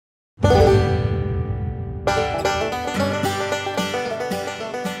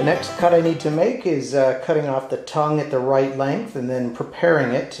The next cut I need to make is cutting off the tongue at the right length and then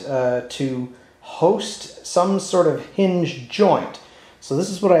preparing it to host some sort of hinge joint. So this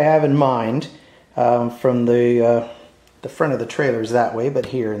is what I have in mind from the front of the trailer is that way, but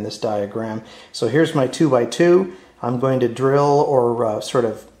here in this diagram. So here's my 2x2. I'm going to drill or sort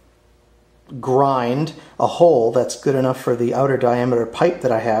of grind a hole that's good enough for the outer diameter pipe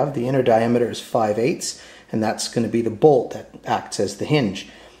that I have. The inner diameter is 5/8, and that's going to be the bolt that acts as the hinge.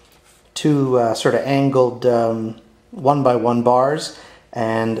 Two sort of angled 1x1 bars,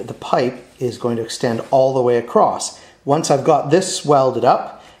 and the pipe is going to extend all the way across. Once I've got this welded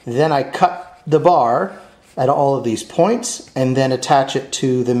up, then I cut the bar at all of these points and then attach it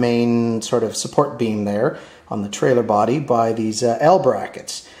to the main sort of support beam there on the trailer body by these L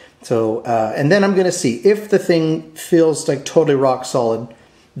brackets. So, and then I'm going to see if the thing feels like totally rock solid,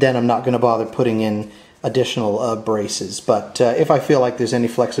 then I'm not going to bother putting in additional braces. But if I feel like there's any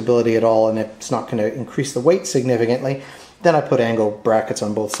flexibility at all and it's not going to increase the weight significantly, then I put angle brackets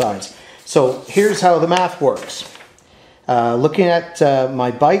on both sides. So here's how the math works. Looking at my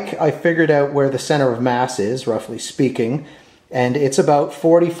bike, I figured out where the center of mass is, roughly speaking, and it's about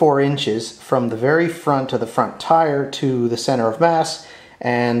 44 inches from the very front of the front tire to the center of mass.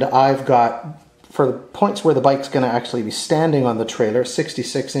 And I've got, for the points where the bike's going to actually be standing on the trailer,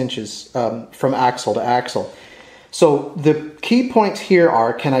 66 inches from axle to axle. So the key points here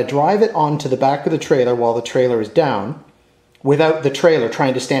are, can I drive it onto the back of the trailer while the trailer is down without the trailer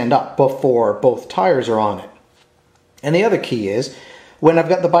trying to stand up before both tires are on it? And the other key is, when I've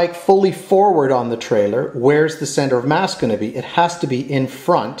got the bike fully forward on the trailer, where's the center of mass going to be? It has to be in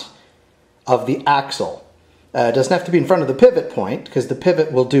front of the axle. It doesn't have to be in front of the pivot point, because the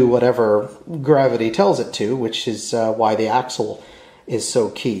pivot will do whatever gravity tells it to, which is why the axle is so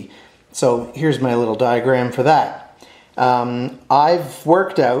key. So here's my little diagram for that. I've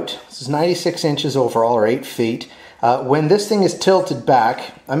worked out, this is 96 inches overall, or 8 feet. When this thing is tilted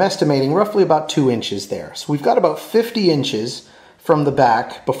back, I'm estimating roughly about 2 inches there. So we've got about 50 inches from the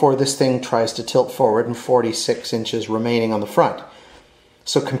back before this thing tries to tilt forward, and 46 inches remaining on the front.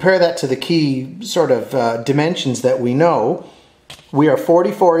 So compare that to the key sort of dimensions that we know. We are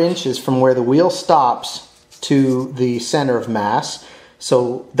 44 inches from where the wheel stops to the center of mass.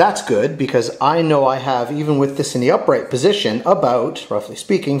 So that's good, because I know I have, even with this in the upright position, about, roughly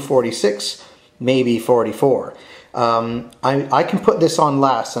speaking, 46, maybe 44. I can put this on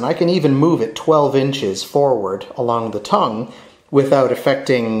less, and I can even move it 12 inches forward along the tongue without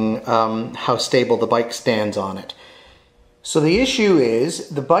affecting how stable the bike stands on it. So the issue is,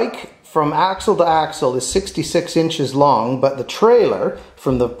 the bike from axle to axle is 66 inches long, but the trailer,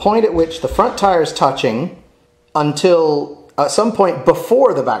 from the point at which the front tire is touching until some point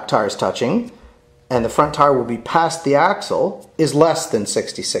before the back tire is touching, and the front tire will be past the axle, is less than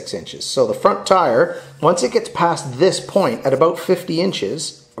 66 inches. So the front tire, once it gets past this point at about 50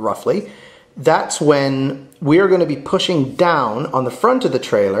 inches, roughly, that's when we are going to be pushing down on the front of the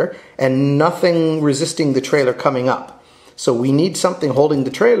trailer and nothing resisting the trailer coming up. So we need something holding the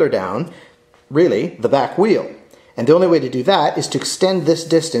trailer down, really, the back wheel. And the only way to do that is to extend this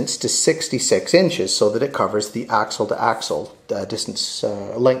distance to 66 inches so that it covers the axle to axle distance,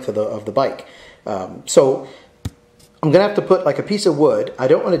 length of the bike. So I'm going to have to put like a piece of wood. I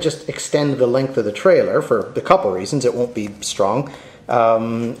don't want to just extend the length of the trailer for a couple reasons. It won't be strong.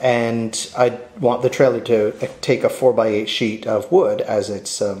 And I want the trailer to take a 4x8 sheet of wood as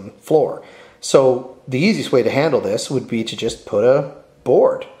its floor. So the easiest way to handle this would be to just put a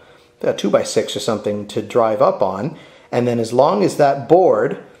board, a 2x6 or something, to drive up on, and then as long as that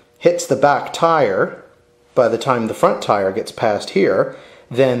board hits the back tire by the time the front tire gets past here,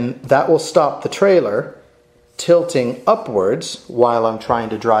 then that will stop the trailer tilting upwards while I'm trying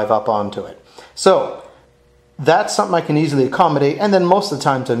to drive up onto it. So that's something I can easily accommodate, and then most of the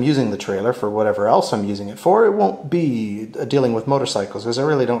times I'm using the trailer for whatever else I'm using it for. It won't be dealing with motorcycles, because I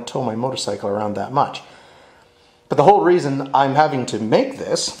really don't tow my motorcycle around that much. But the whole reason I'm having to make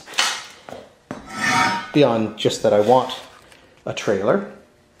this, beyond just that I want a trailer,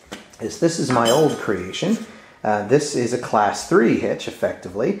 is this is my old creation. This is a class 3 hitch,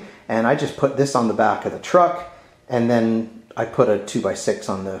 effectively, and I just put this on the back of the truck, and then I put a 2x6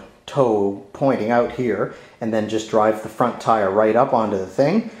 on the toe pointing out here, and then just drive the front tire right up onto the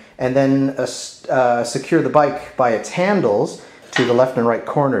thing, and then secure the bike by its handles to the left and right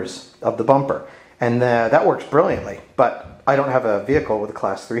corners of the bumper. And that works brilliantly, but I don't have a vehicle with a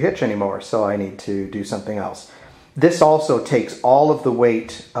class 3 hitch anymore, so I need to do something else. This also takes all of the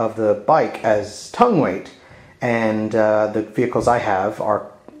weight of the bike as tongue weight, and the vehicles I have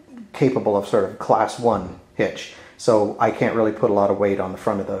are capable of sort of class 1 hitch. So I can't really put a lot of weight on the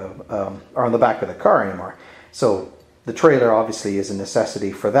front of the, or on the back of the car anymore. So the trailer obviously is a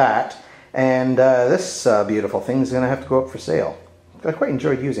necessity for that. And this beautiful thing is going to have to go up for sale. I quite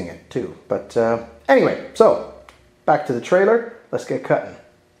enjoyed using it too. But anyway, so back to the trailer. Let's get cutting.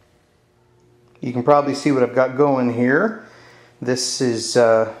 You can probably see what I've got going here. This is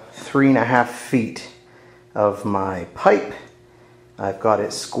 3.5 feet of my pipe. I've got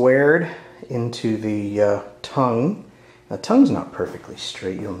it squared into the tongue. The tongue's not perfectly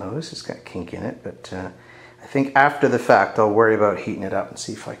straight, you'll notice. It's got a kink in it, but I think after the fact I'll worry about heating it up and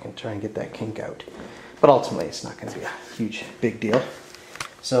see if I can try and get that kink out. But ultimately it's not going to be a huge big deal.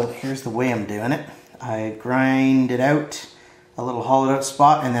 So here's the way I'm doing it. I grind it out, a little hollowed out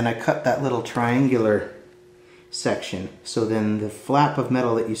spot, and then I cut that little triangular section. So then the flap of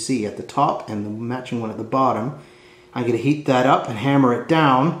metal that you see at the top and the matching one at the bottom, I'm going to heat that up and hammer it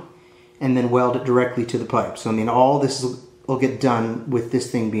down and then weld it directly to the pipe. So I mean, all this will get done with this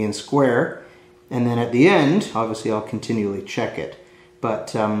thing being square, and then at the end obviously I'll continually check it.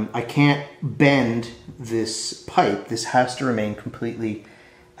 But I can't bend this pipe. This has to remain completely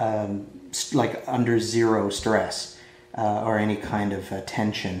like under zero stress or any kind of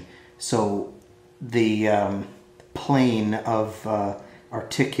tension. So the plane of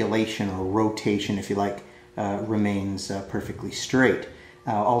articulation or rotation, if you like, remains perfectly straight.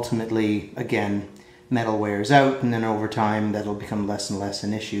 Ultimately, again, metal wears out, and then over time that'll become less and less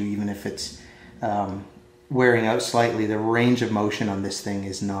an issue. Even if it's wearing out slightly, the range of motion on this thing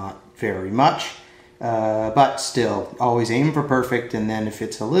is not very much. But still, always aim for perfect, and then if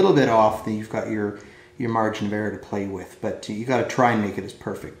it's a little bit off, then you've got your margin of error to play with. But you got to try and make it as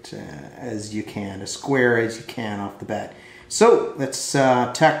perfect as you can, as square as you can off the bat. So let's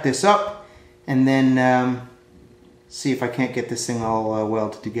tack this up, and then see if I can't get this thing all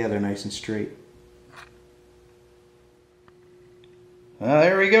welded together nice and straight. Well,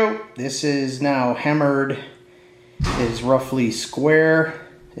 there we go. This is now hammered. It is roughly square,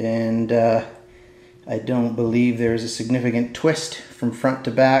 and I don't believe there's a significant twist from front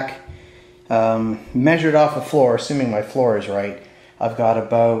to back. Measured off the floor, assuming my floor is right, I've got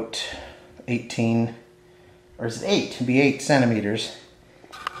about 18, or is it 8? It'd be 8 centimeters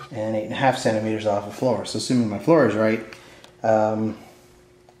and 8.5 centimeters off the floor. So assuming my floor is right, and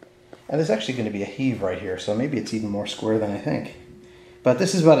there's actually going to be a heave right here, so maybe it's even more square than I think. But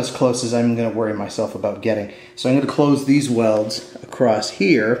this is about as close as I'm going to worry myself about getting. So I'm going to close these welds across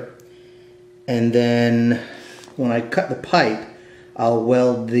here, and then when I cut the pipe, I'll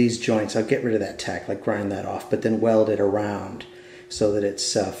weld these joints. I'll get rid of that tack, like grind that off, but then weld it around so that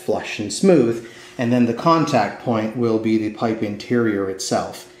it's flush and smooth. And then the contact point will be the pipe interior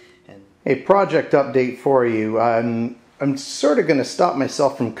itself. A project update for you. I'm sort of going to stop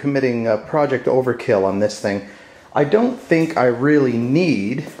myself from committing project overkill on this thing. I don't think I really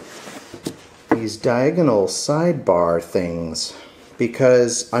need these diagonal sidebar things,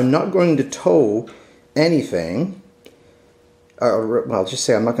 because I'm not going to tow anything, well, I'll just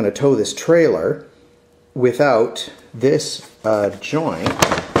say I'm not going to tow this trailer without this joint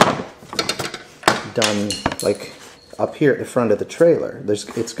done like up here at the front of the trailer.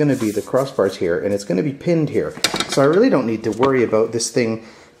 It's going to be the crossbars here, and it's going to be pinned here. So I really don't need to worry about this thing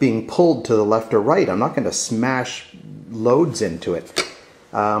being pulled to the left or right. I'm not going to smash loads into it.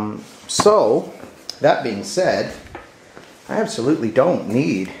 So, that being said, I absolutely don't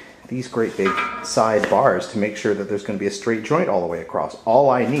need these great big side bars to make sure that there's going to be a straight joint all the way across. All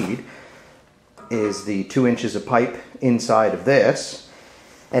I need is the 2 inches of pipe inside of this,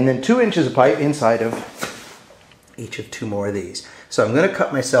 and then 2 inches of pipe inside of each of 2 more of these. So I'm going to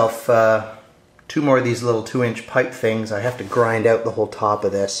cut myself 2 more of these little 2-inch pipe things. I have to grind out the whole top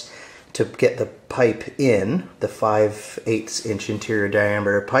of this to get the pipe in, the 5/8 inch interior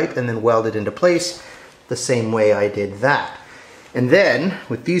diameter pipe, and then weld it into place the same way I did that. And then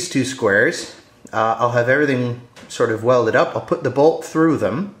with these 2 squares, I'll have everything sort of welded up. I'll put the bolt through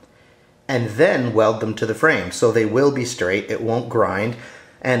them and then weld them to the frame, so they will be straight, it won't grind,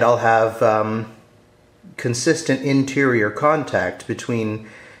 and I'll have consistent interior contact between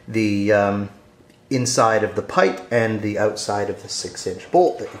the inside of the pipe and the outside of the 6-inch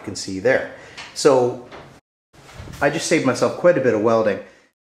bolt that you can see there. So I just saved myself quite a bit of welding.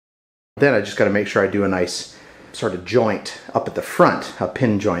 Then I just got to make sure I do a nice sort of joint up at the front, a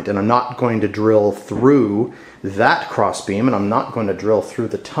pin joint, and I'm not going to drill through that cross beam, and I'm not going to drill through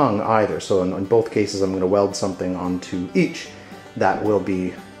the tongue either. So in both cases I'm going to weld something onto each that will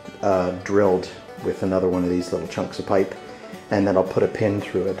be drilled with another one of these little chunks of pipe, and then I'll put a pin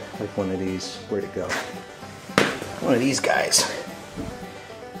through it, like one of these, where'd it go? One of these guys.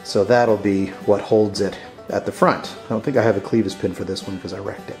 So that'll be what holds it at the front. I don't think I have a clevis pin for this one because I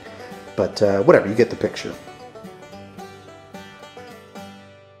wrecked it. But whatever, you get the picture.